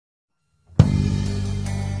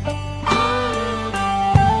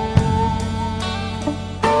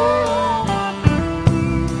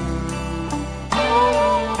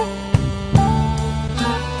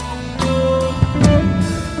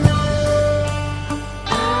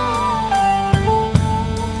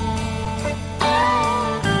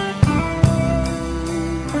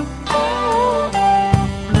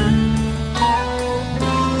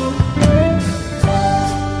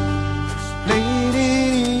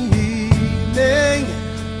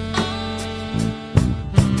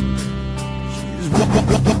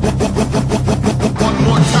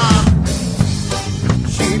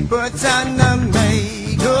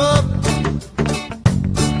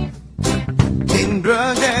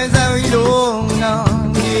drugs as I long now,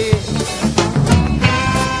 yeah.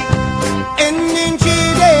 And then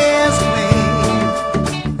she'd ask me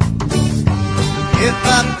if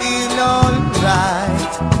I feel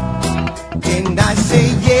alright, and I say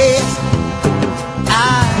yes,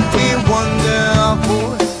 I'd be wonderful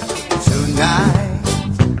tonight.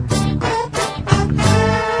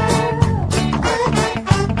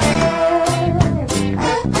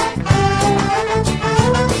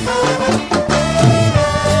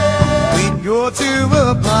 Go to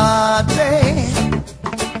a party,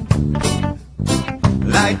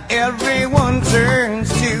 like everyone turns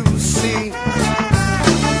to see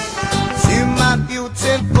my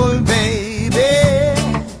beautiful baby,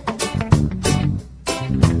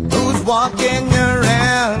 who's walking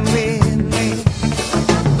around with me.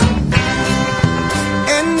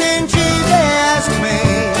 And then she'd ask me,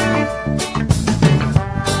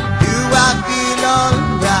 do I feel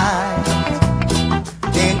alright?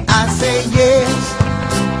 Then I say yes,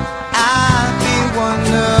 I'd be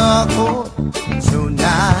wonderful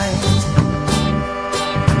tonight.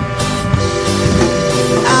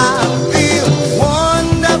 I feel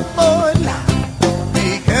wonderful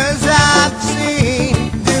because I've seen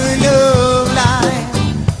the love light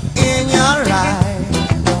in your eyes,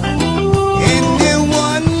 and the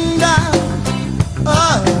wonder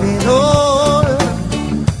of it all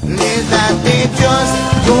is that they just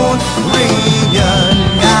don't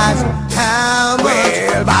realize how much.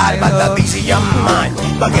 Well, bad, but the busy your mind.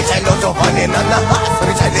 But it's a lot of fun in the heart. For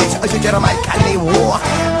it's a lace, you get a mic and they walk.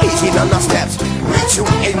 Easy on the steps. Reach you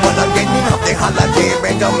in what I'm getting up the holiday.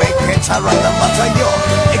 When don't make it a run number to you.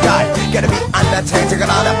 A guy, gotta be on the tent. You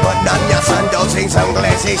gotta put on your sandals, sing some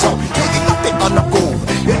glasses. So you get up it on the groove.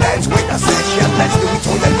 You dance with a session. Let's do it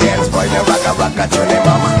to the dance. Boy, you rock a tune,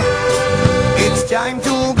 mama. It's time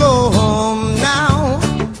to go home now.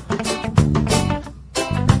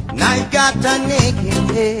 I got a naked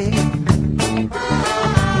head,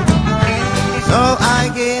 so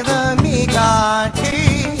I gave her me car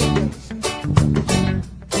keys.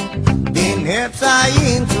 Then helps I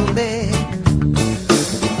into bed.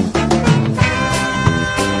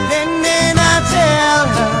 Then I tell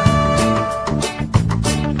her,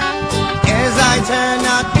 as I turn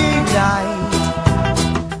out the light,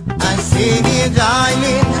 I say, dear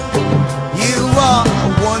darling, you are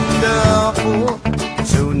wonderful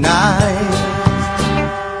tonight.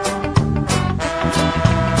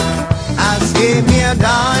 I say, dear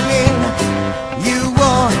darling, you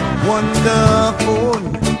are wonderful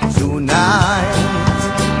tonight.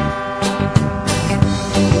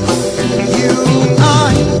 You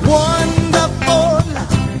are wonderful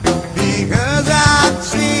because I've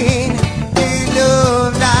seen the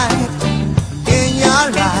love light in your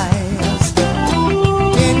eyes,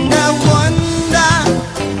 and the wonder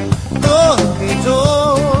of it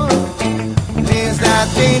all is that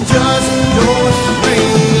they just don't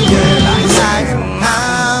realize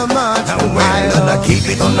how much I keep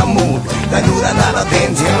it on the mood. I do that other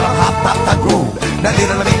things, you know, hop up the groove. That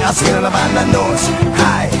little bit of skin on the nose.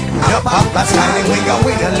 High, up the sky, and we go,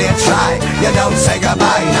 let's try. You don't say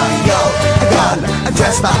goodbye, now yo, girl,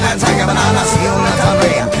 dress back and take a banana, see you not a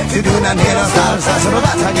real. You do not hear the stars, so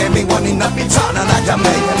that's I gave me one in the pizza, and I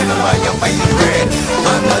Jamaican in the way your favorite.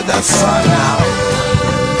 Under the sun now.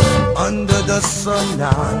 Under the sun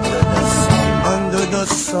now. Under the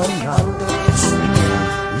sun now.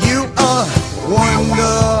 You are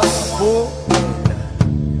wonderful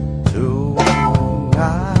tonight.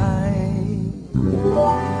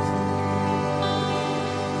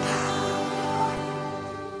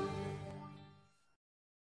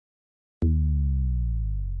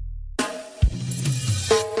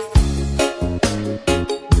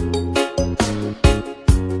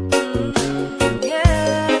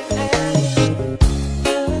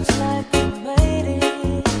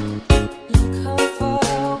 Look how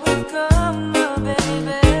far we've come, my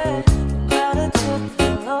baby.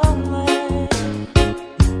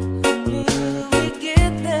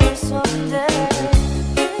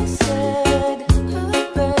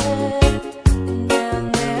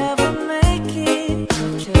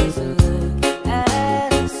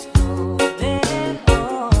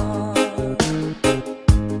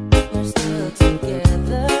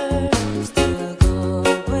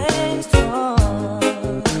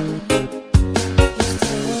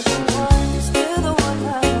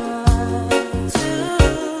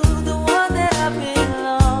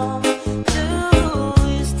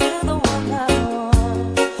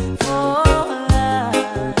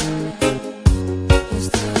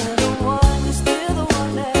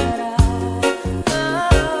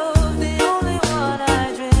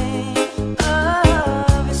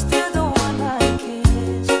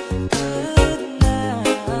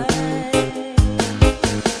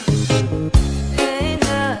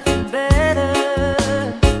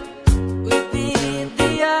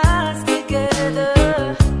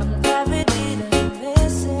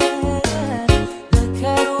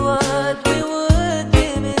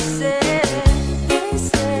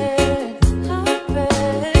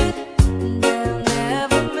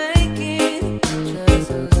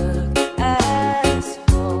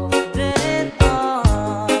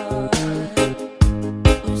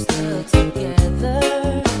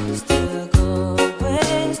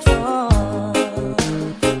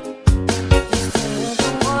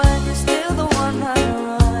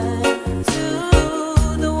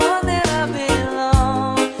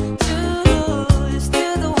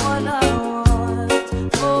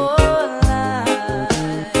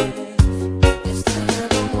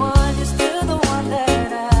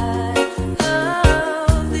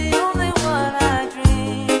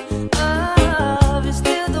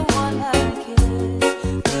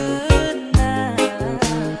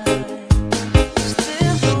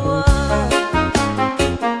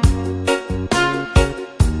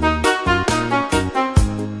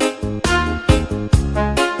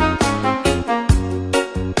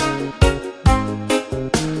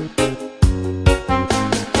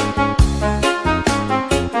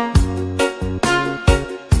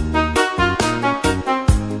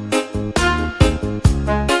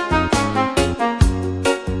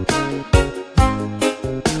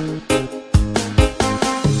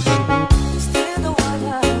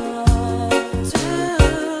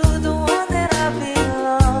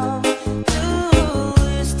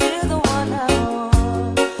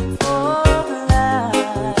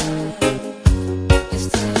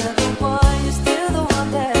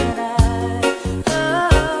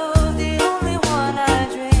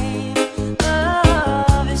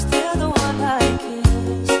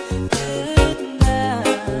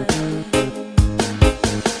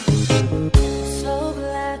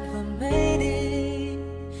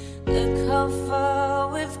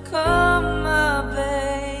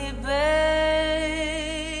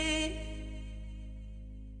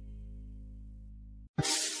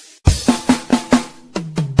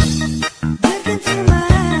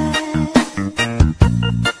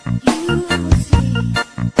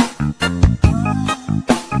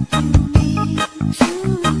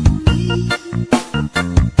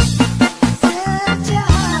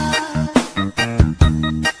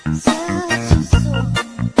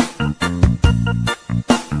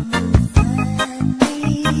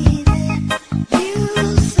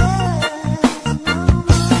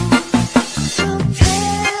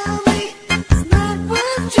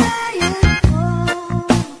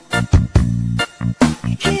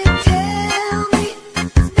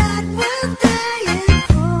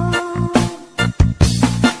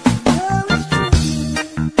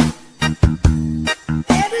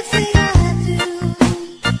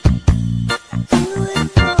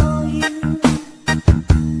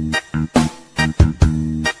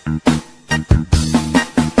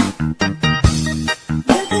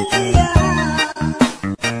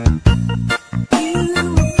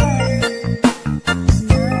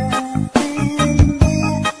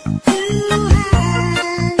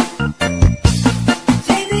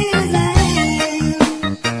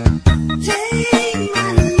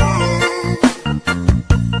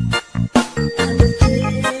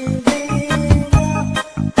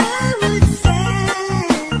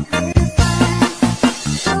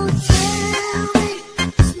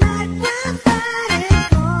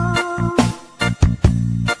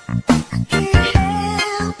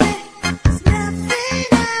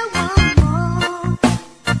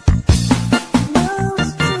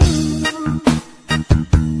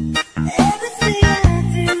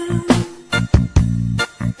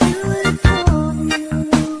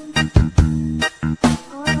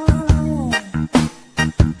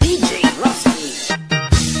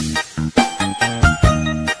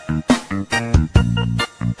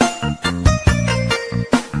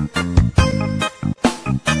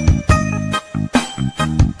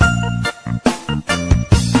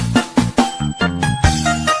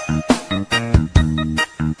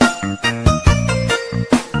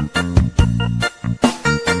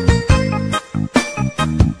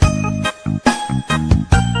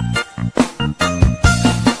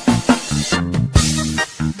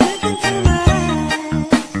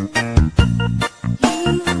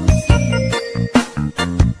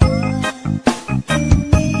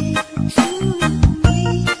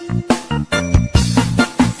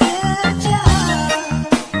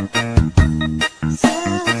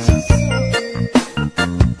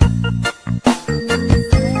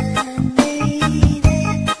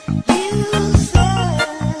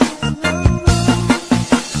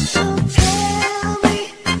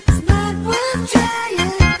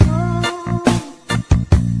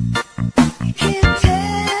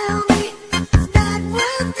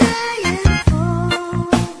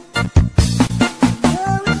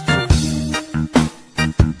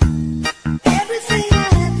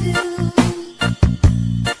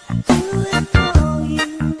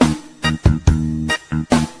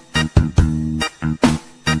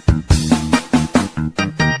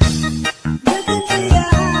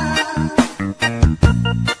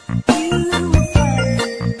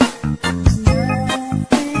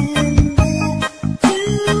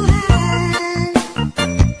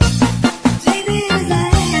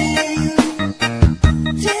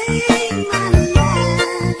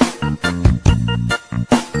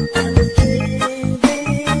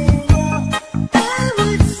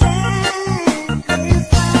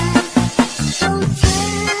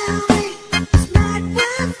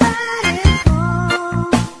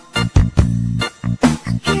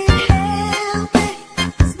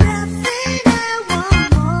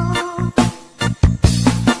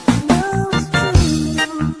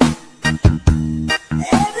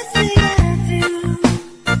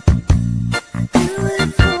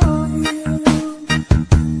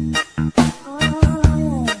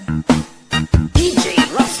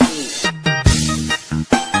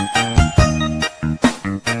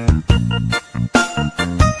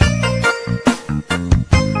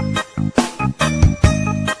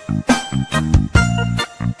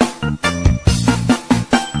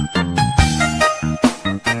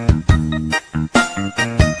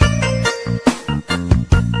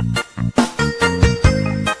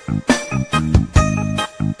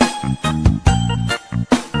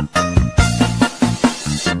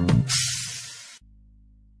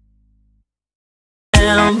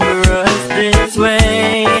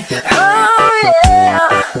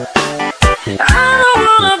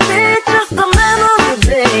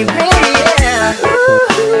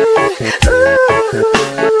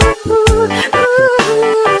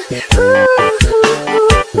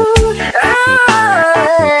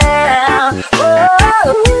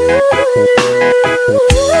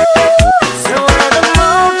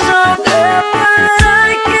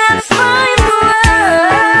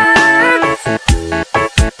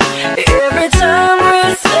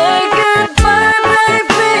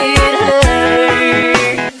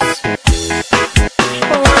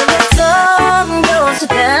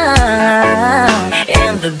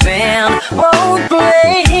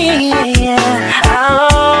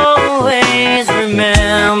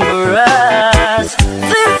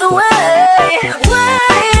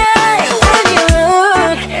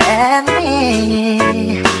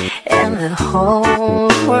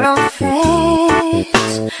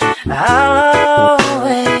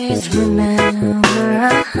 always remember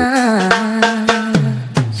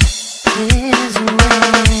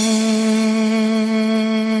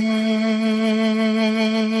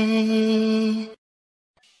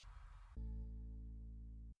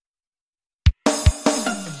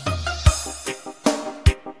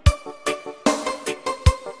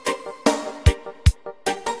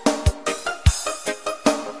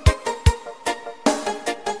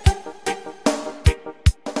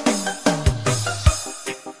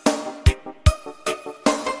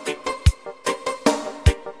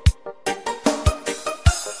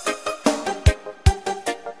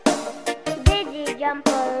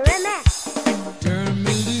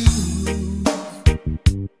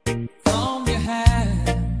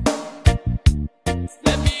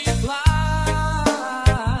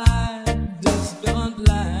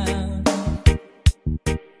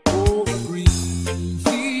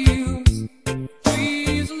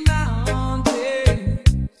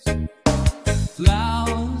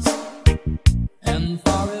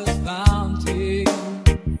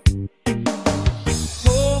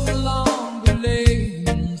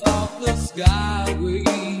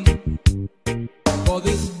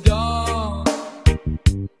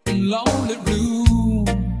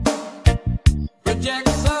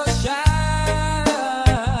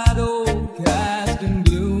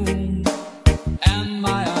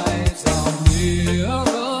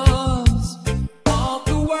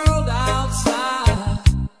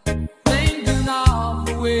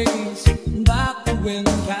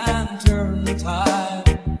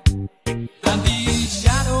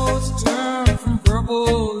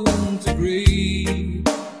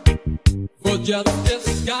this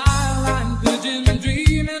way.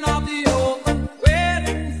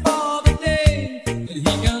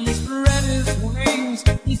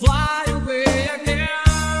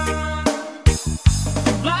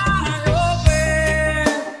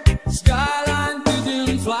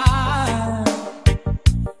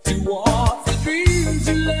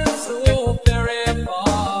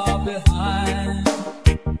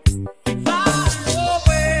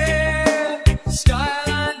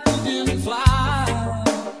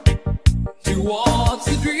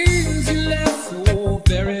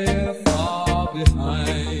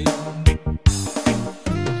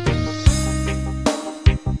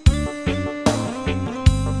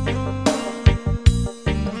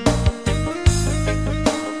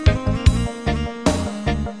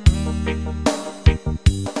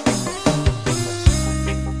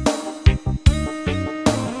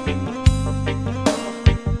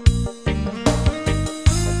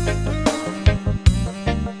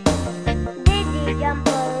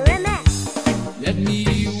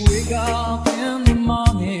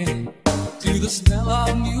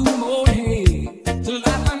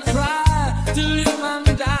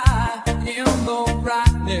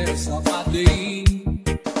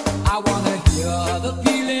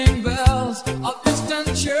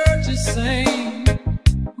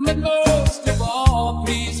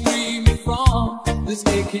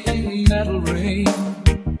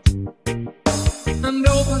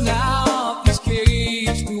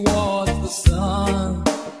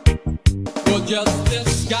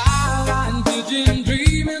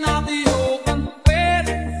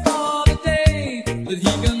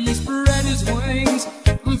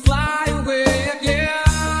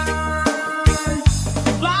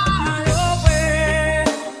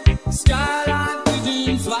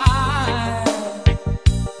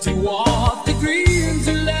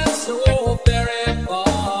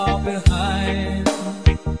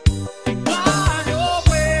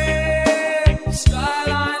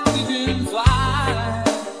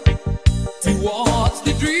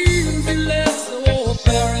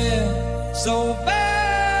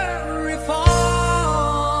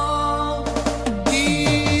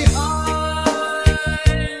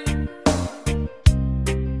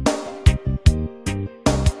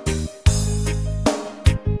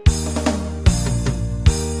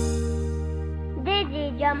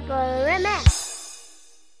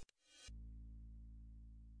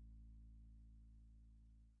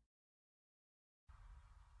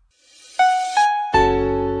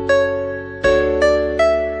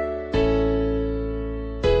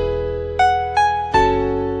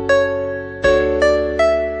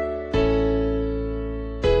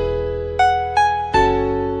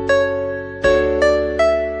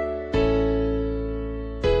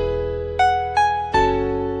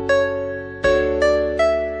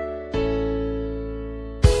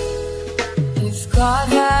 God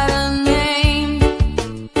had a name,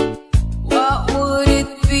 what would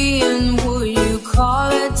it be, and would you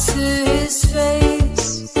call it to his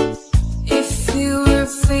face? If you were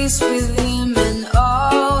faced with the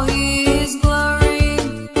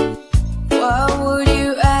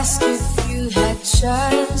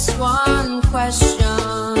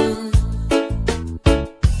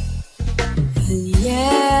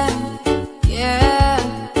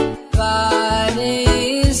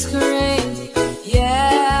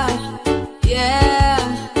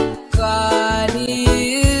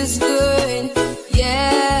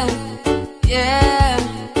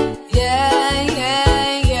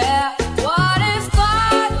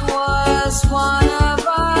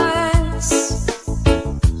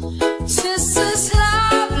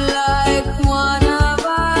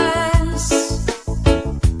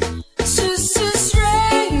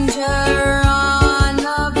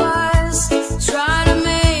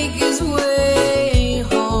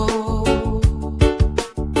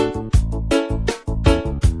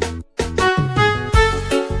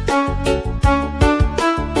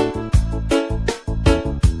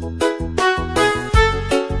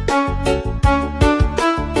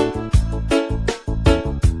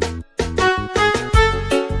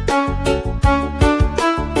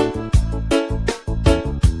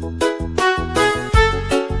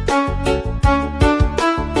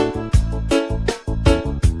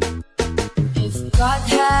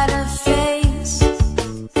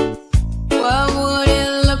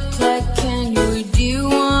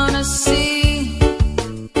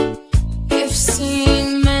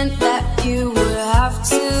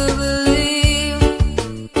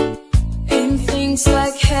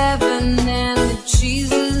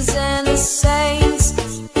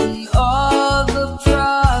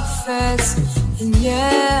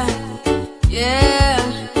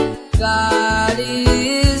God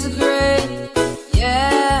is great.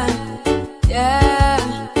 Yeah,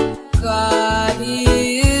 yeah. God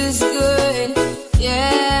is good.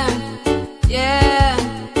 Yeah, yeah,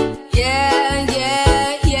 yeah,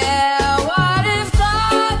 yeah, yeah. What if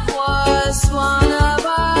God was one of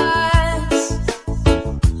us?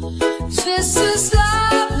 Just as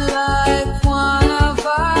love like one of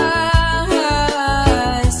us.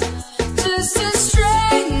 Just a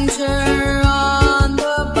stranger on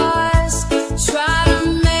the bus.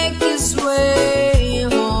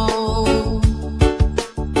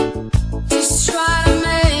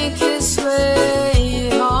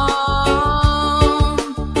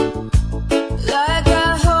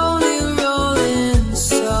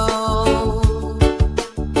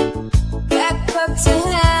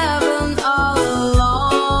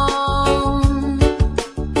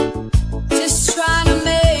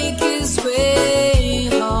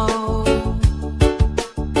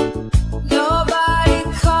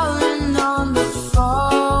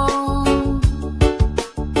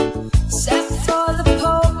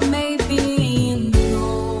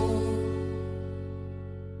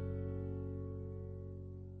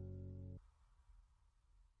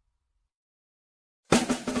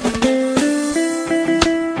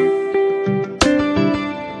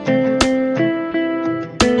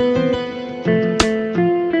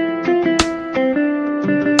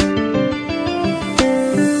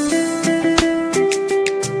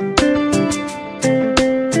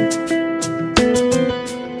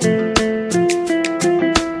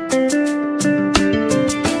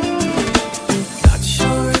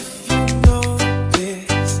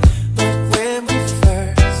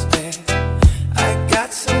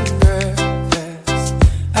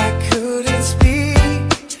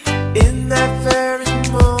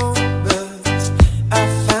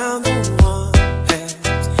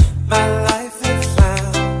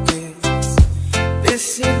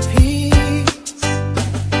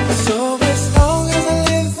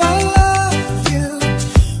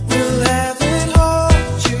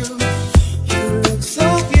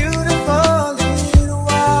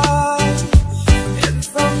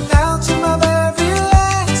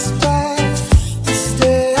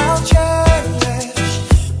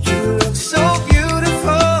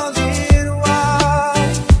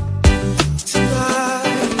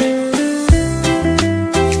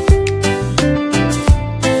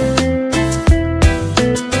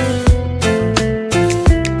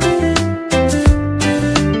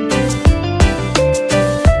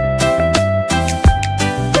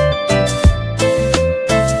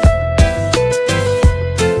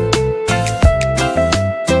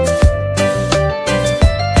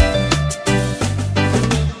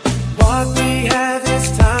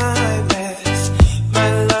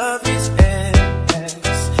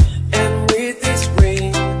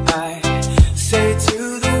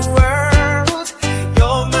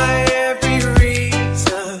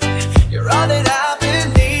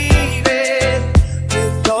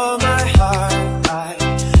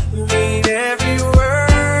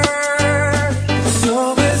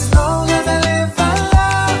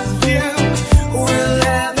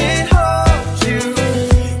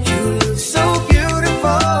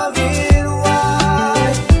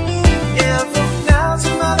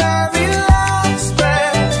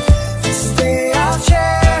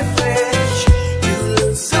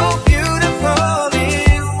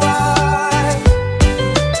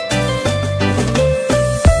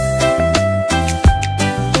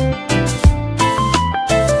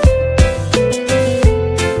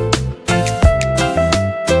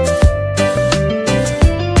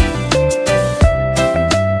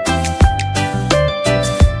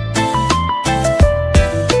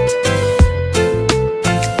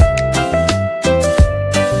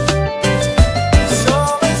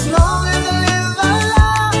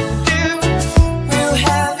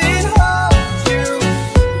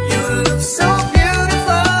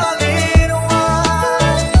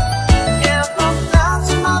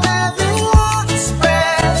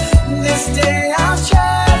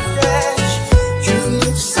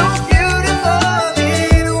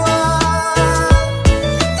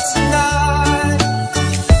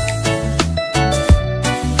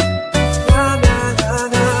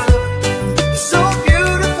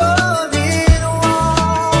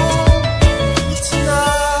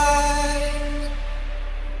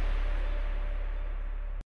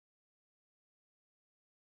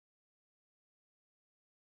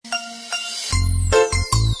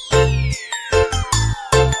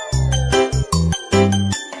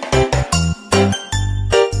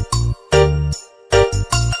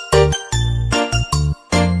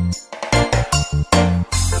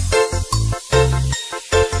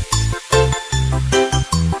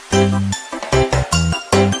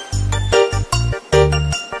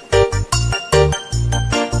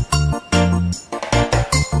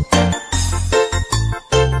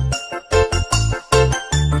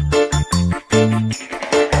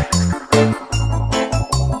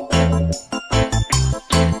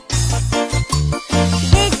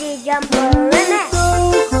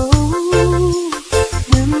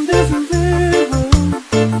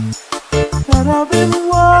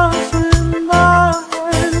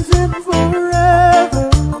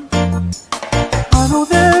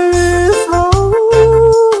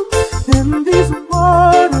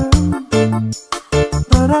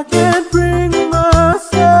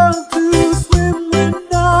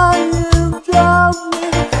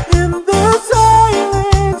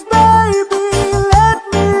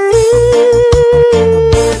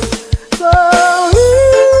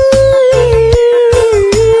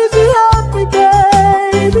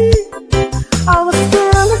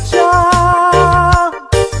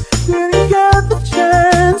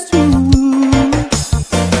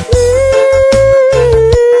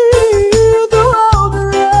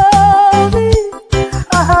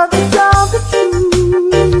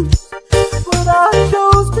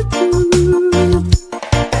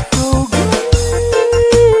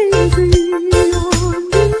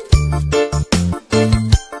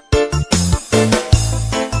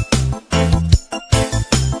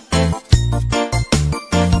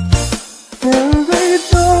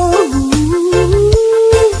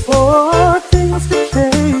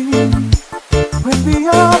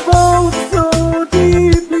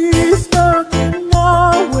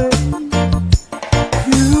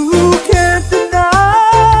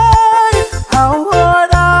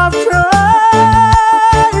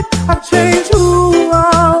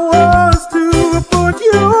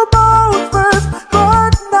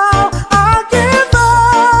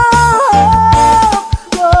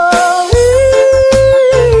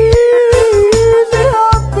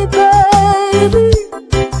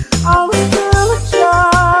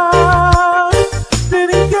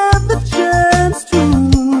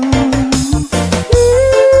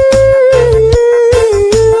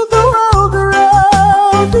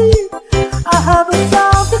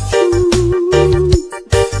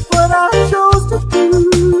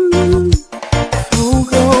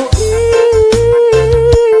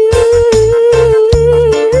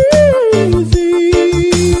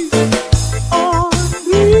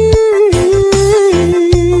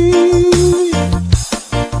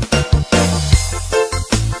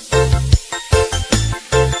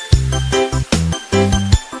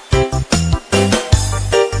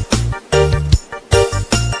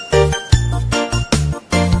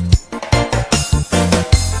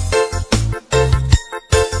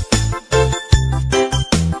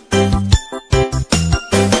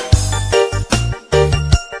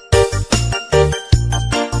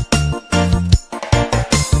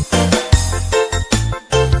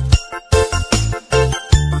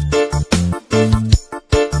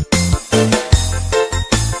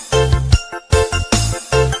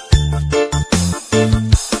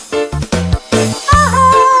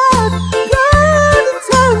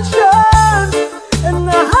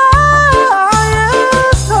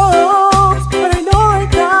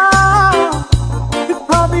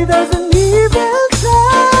 there's an evil side.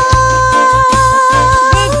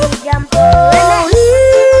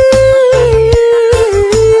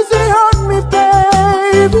 Easy on me,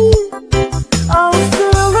 baby. I'm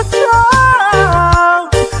still a child.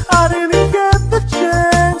 I didn't get the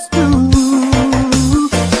chance to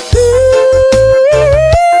feel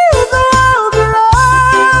the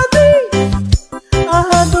bloody. I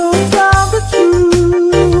had no time to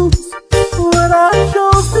choose what I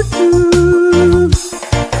chose to do.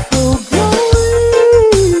 So go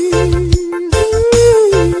easy.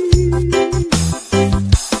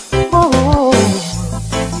 Oh,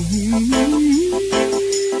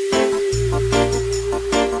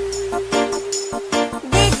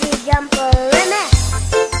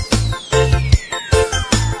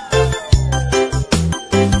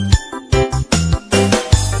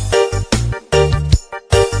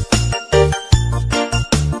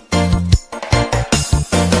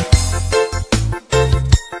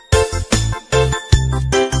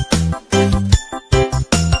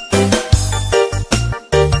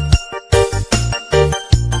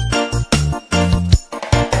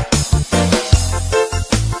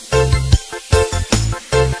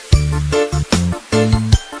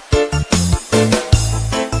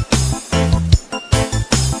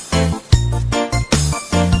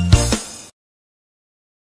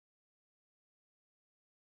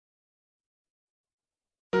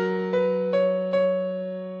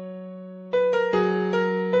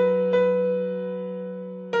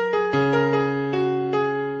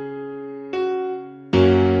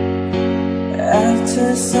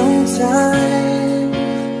 after some time,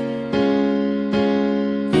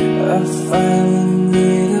 I finally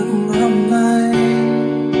made up my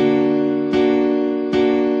mind.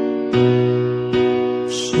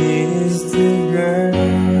 She is the girl,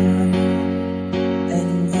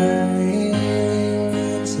 and I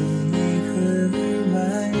need to make her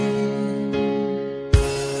mine.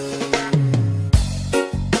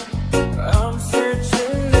 I'm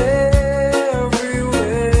searching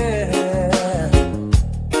everywhere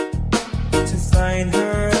to find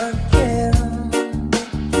her again.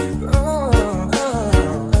 Oh, oh.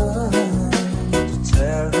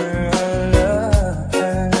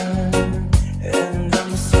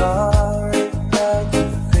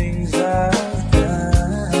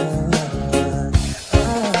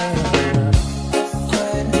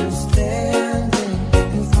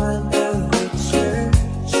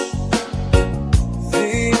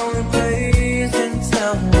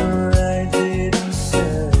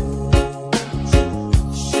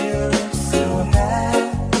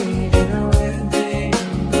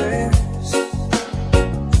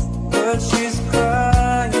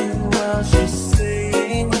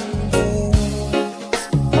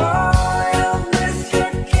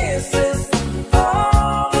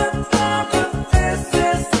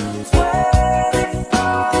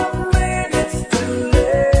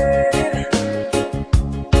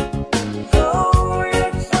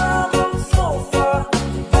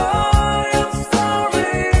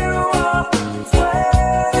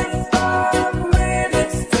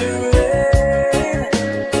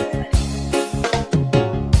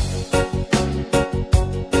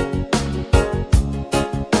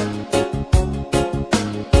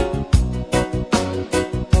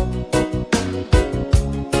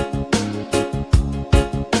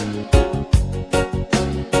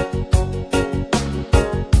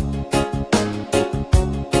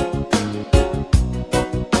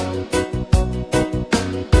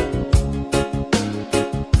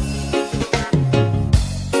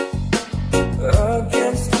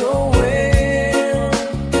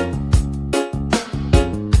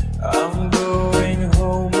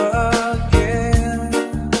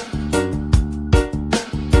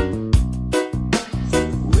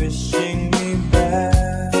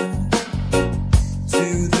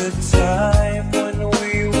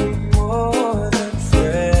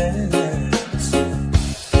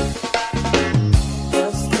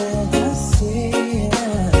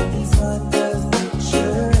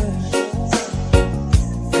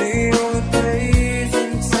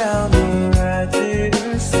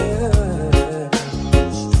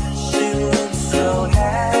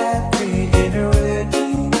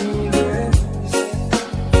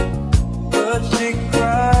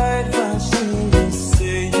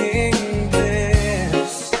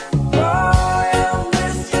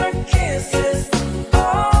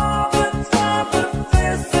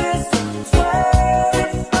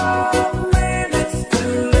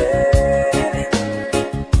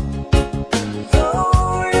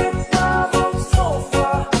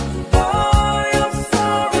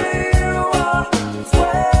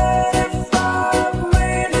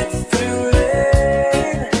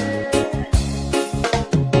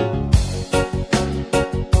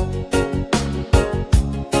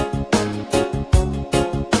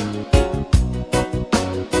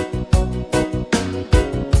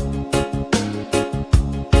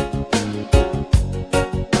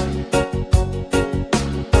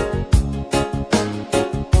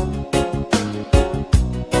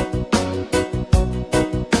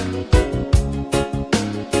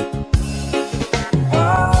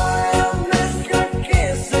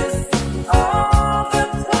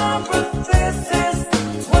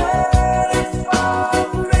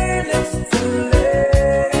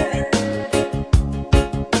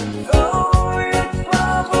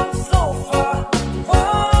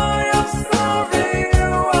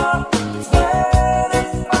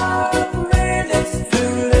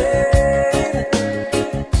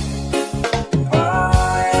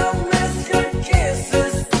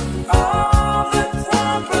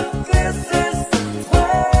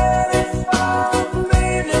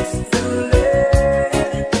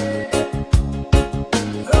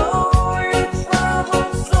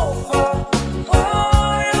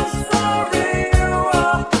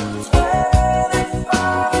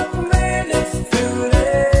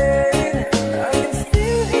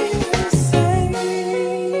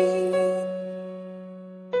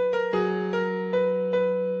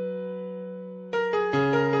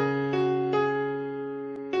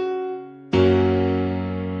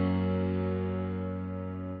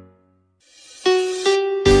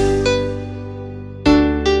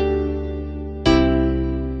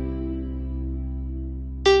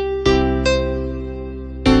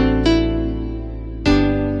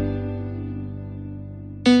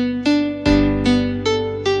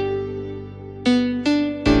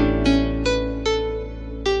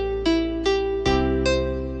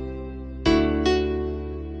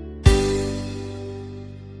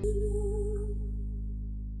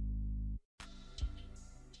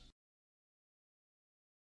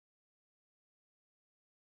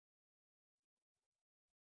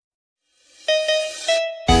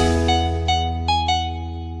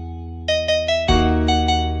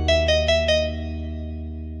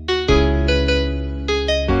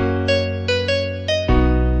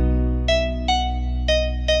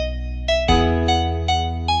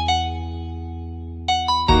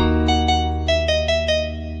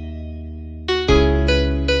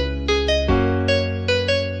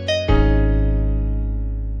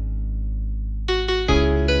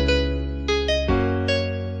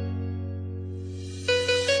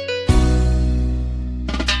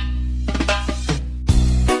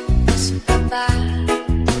 ba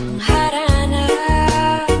ang harana?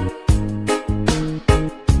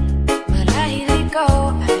 Marahil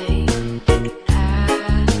ikaw ay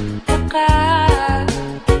nagtataka.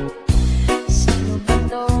 Sino ba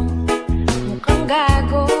tong mukhang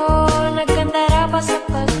gago? Nagkandara pa sa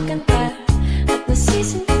pagkanta at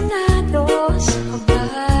nasisintonado sa kaba.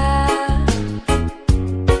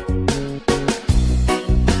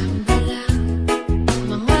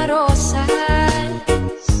 Mga rosas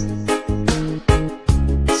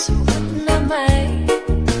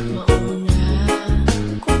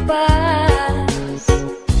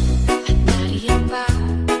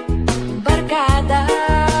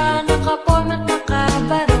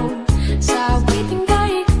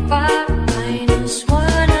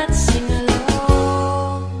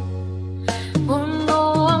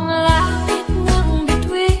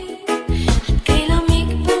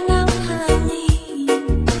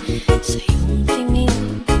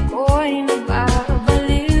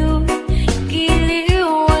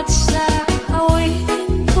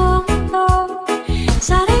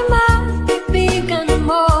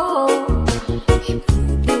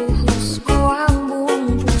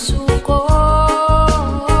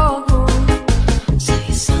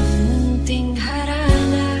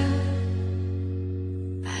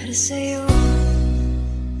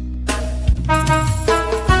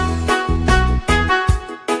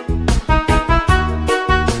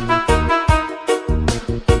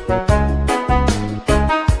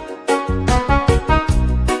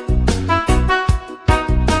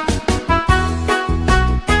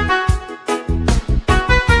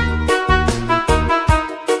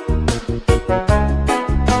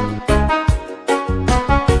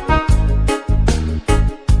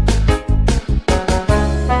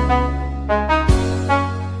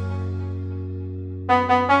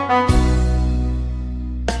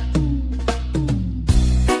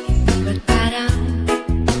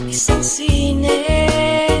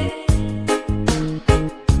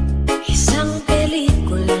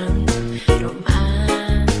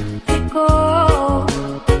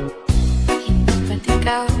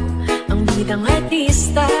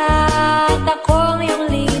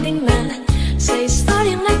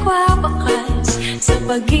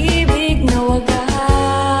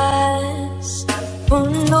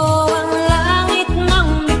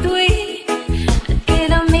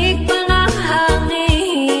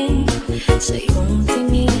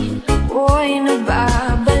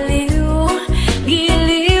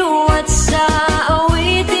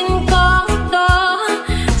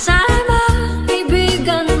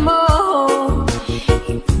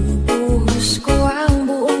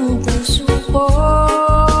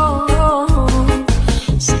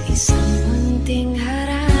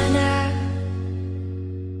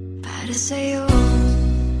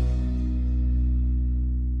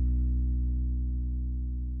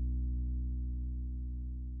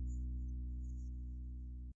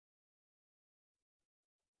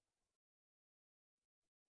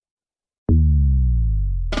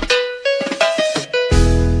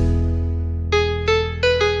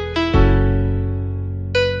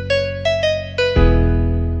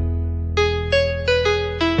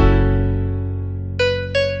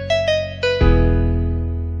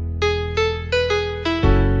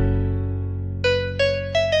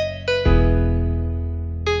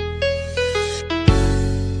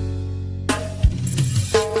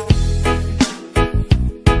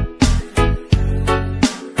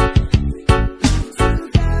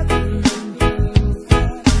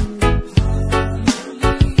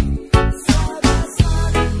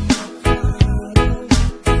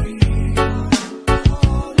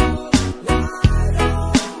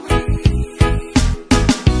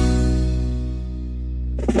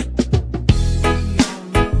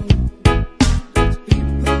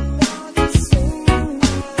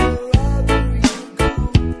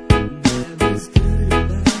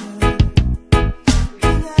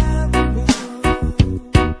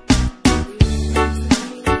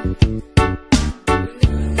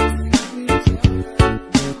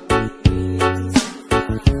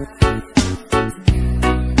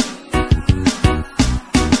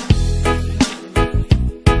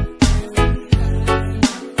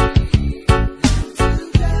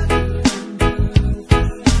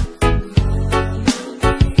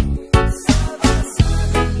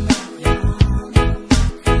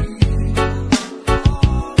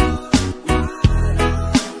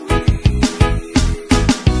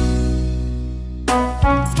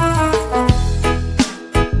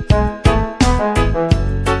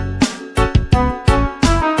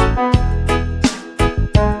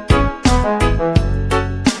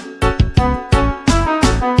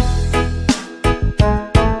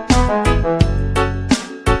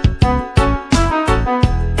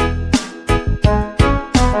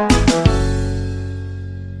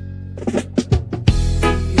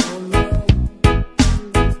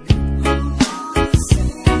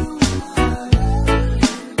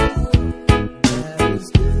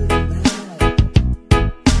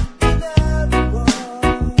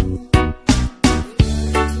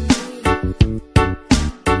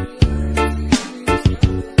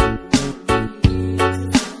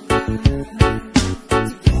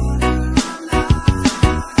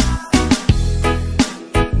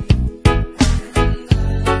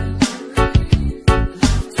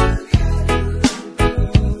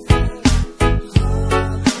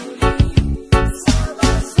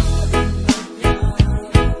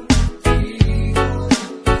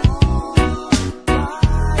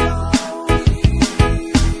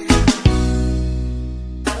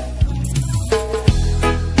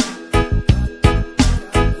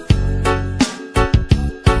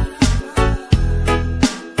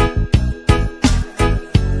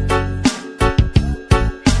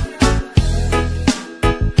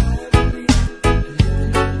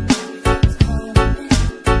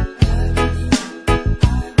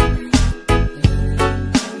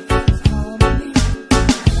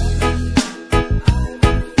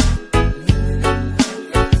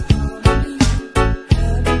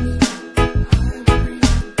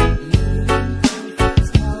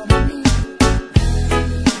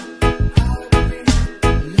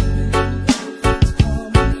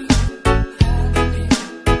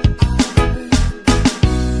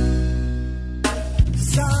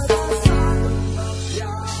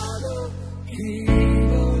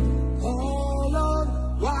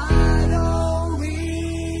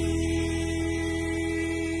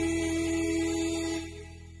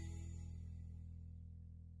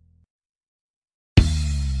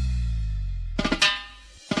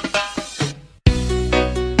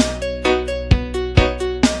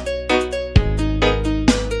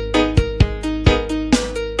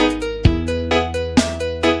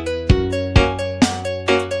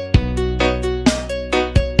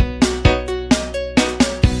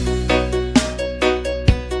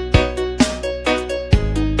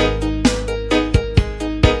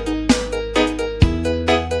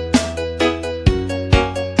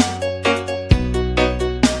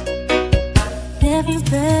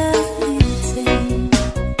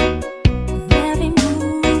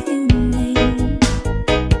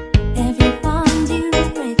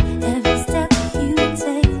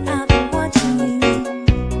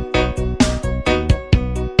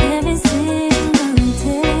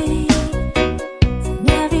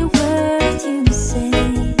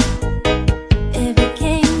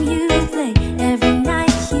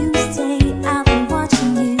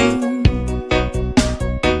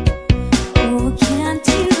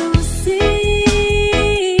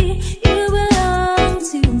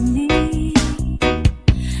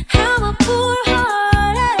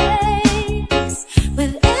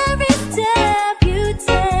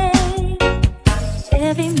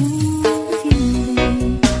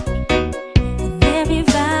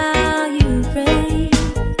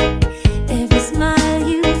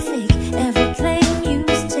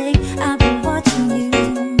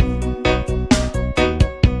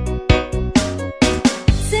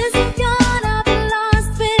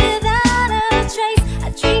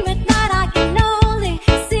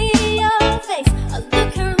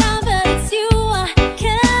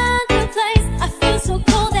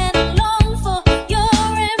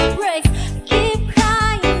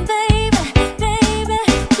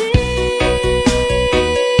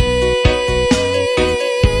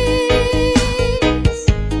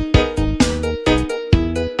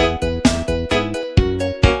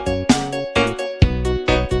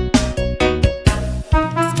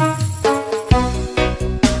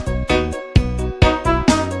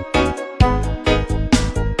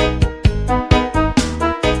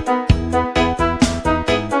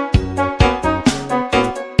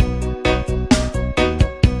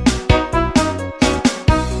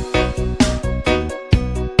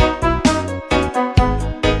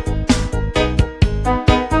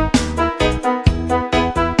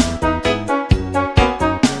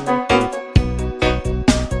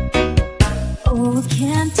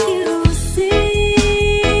can't you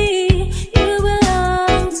see you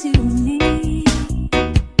belong to me?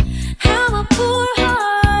 How my poor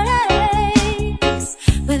heart aches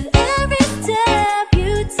with every step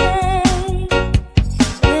you take,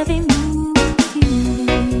 every move you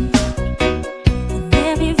make, and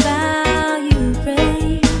every vow you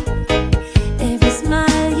break, every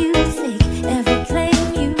smile you fake, every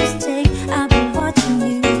claim you stake. I've been watching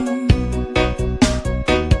you.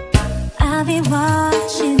 I'll be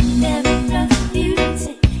watching every breath you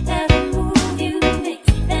take, every move you make,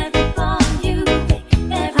 every bond you make,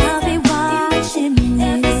 every I'll be watching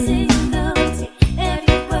every single day,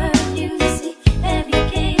 every word you see, every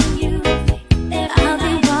game you play, I'll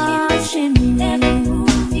be watching every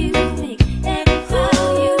move you make, every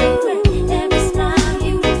vow you break, every smile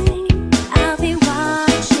you fake. I'll be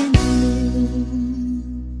watching you.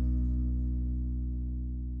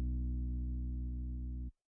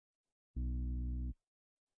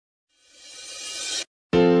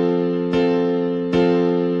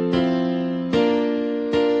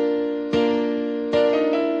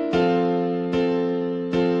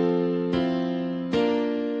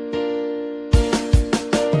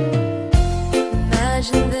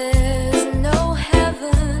 Imagine there's no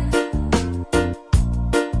heaven.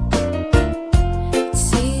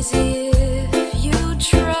 It's easy if you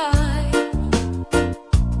try.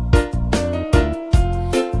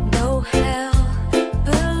 No hell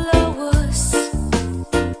below us,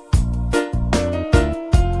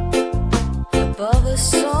 above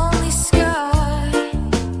us only sky.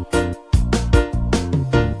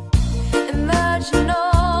 Imagine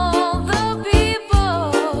all the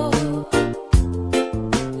people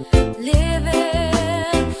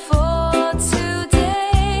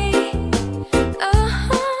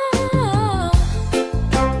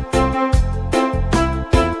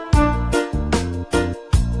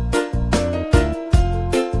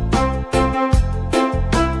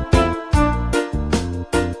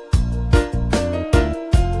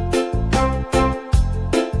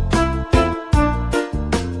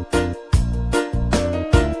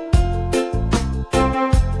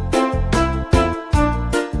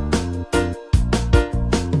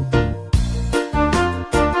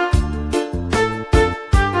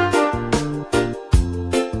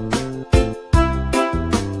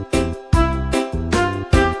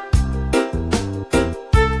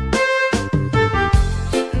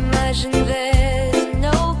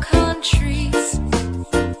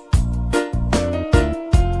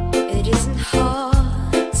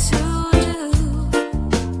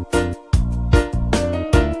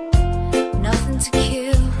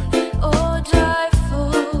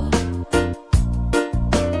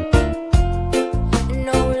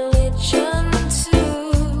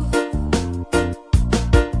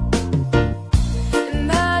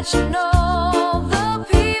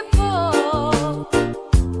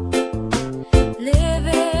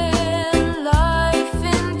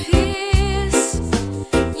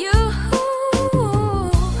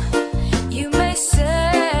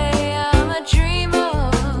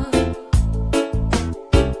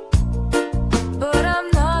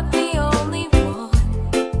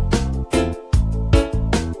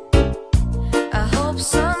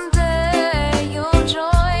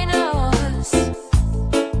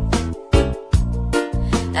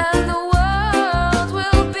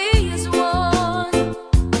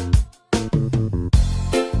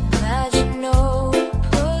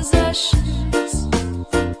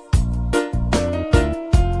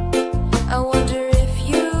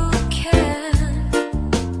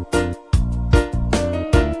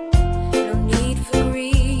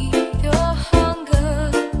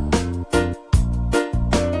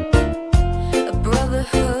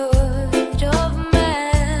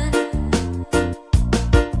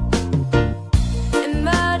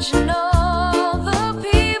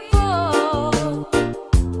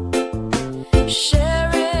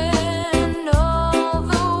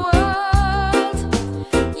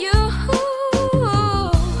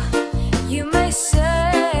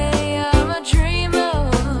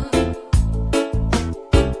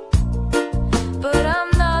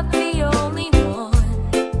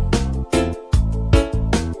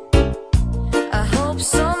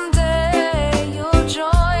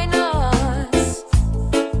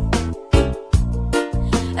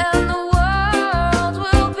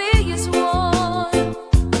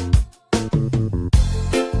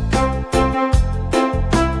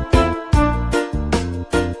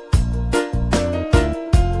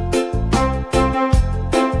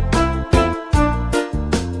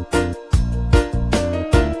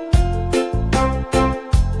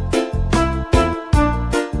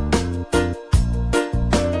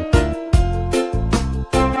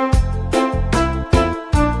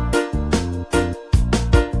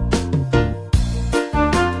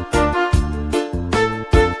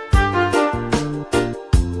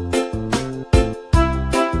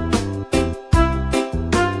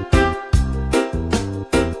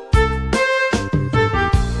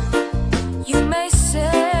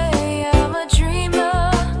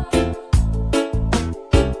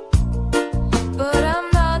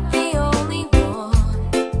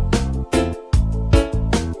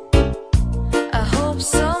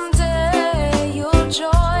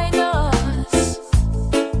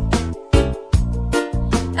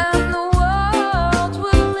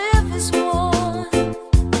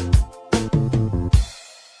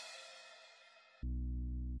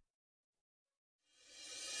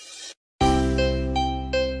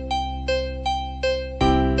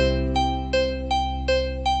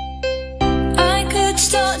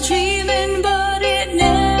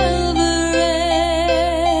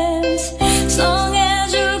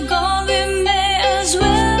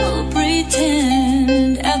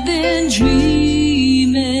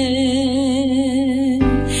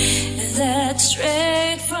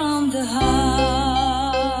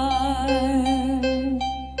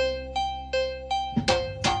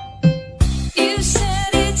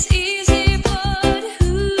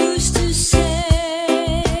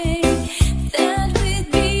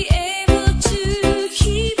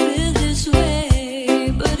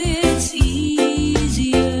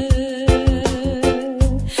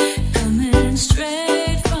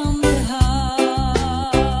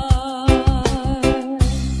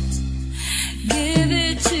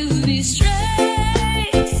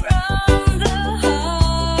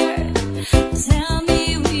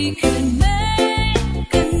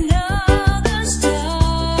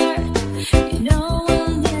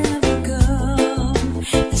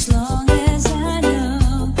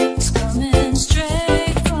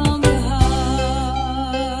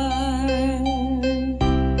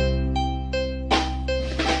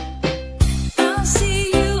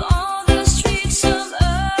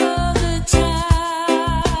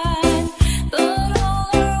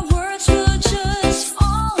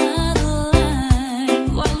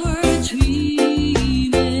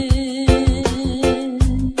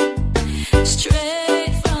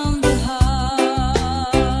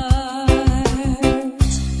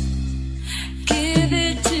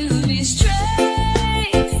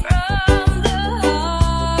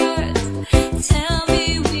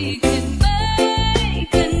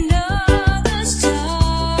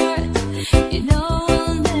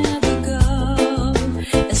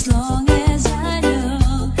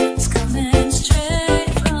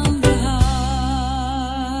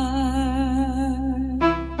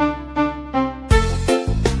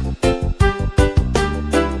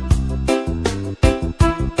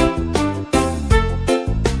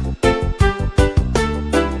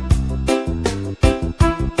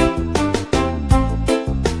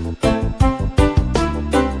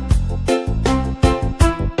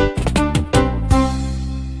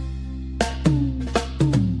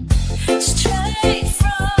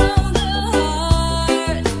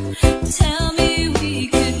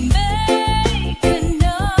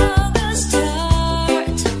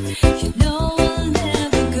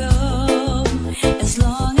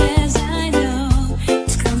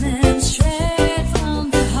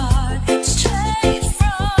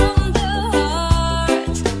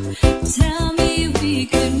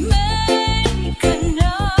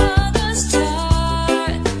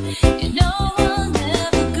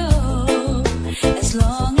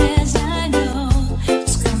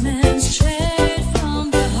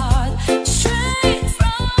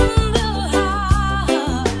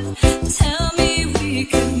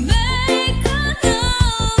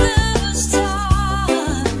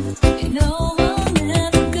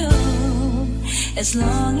as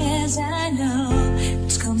long as I know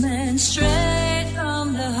it's coming straight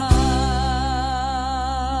from the heart.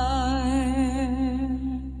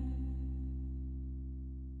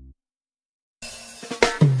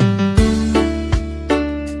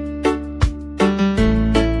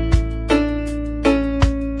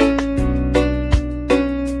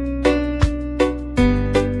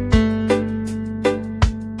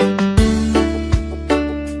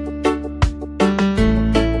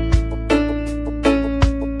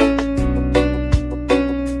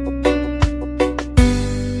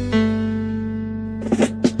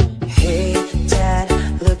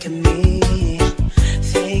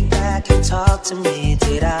 Talk to me,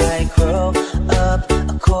 did I grow up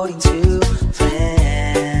according to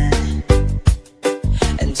plan?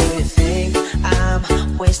 And do you think I'm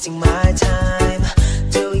wasting my time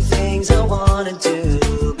doing things I wanna do?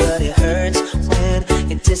 But it hurts when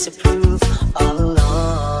you disapprove all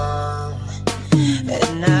along.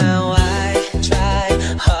 And now I try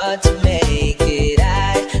hard to make it,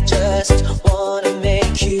 I just wanna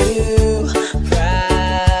make you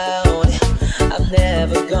proud. I'm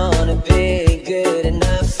never gonna be good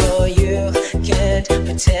enough for you. Can't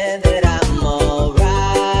pretend that I'm alright.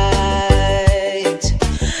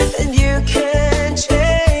 And you can't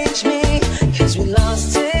change me, 'cause we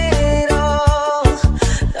lost it all.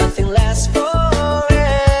 Nothing lasts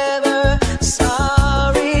forever.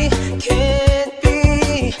 Sorry, can't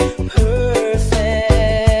be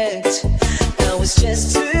perfect. Now it's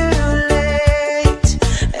just too late,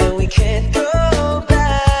 and we can't go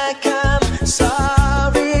back. I'm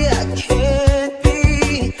sorry, I can't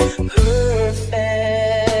be perfect.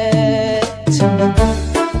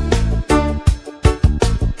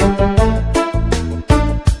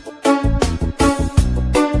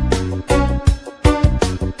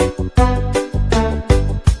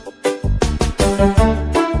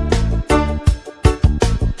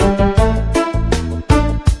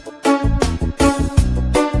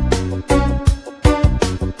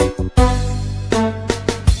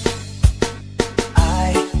 I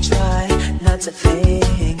try not to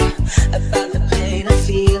think about the pain I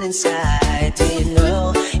feel inside. Do you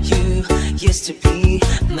know you used to be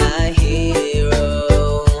my hero?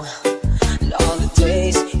 And all the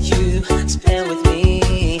days you spent with me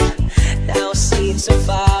now seem so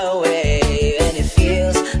far away, and it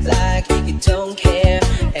feels like you don't care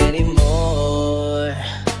anymore.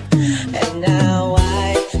 And now I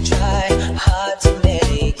try hard to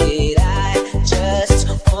make it, I just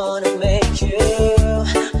wanna make you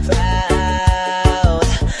proud.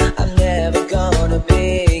 I'm never gonna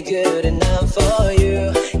be good enough for you.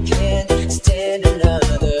 Can't stand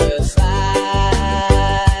another fight.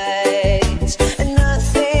 And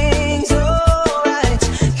nothing's alright,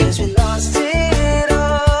 'cause we lost it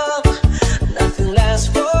all. Nothing lasts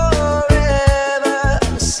forever.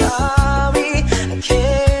 I'm sorry, I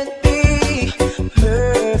can't be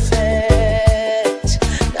perfect.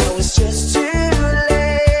 Now it's just too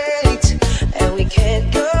late, and we can't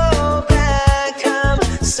go